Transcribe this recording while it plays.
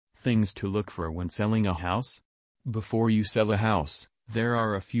Things to look for when selling a house? Before you sell a house, there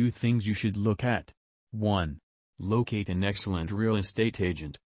are a few things you should look at. 1. Locate an excellent real estate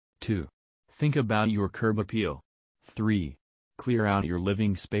agent. 2. Think about your curb appeal. 3. Clear out your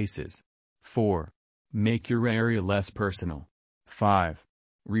living spaces. 4. Make your area less personal. 5.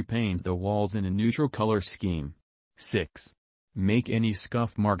 Repaint the walls in a neutral color scheme. 6. Make any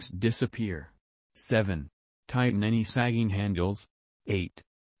scuff marks disappear. 7. Tighten any sagging handles. 8.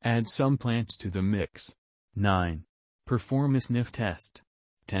 Add some plants to the mix. 9. Perform a sniff test.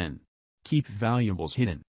 10. Keep valuables hidden.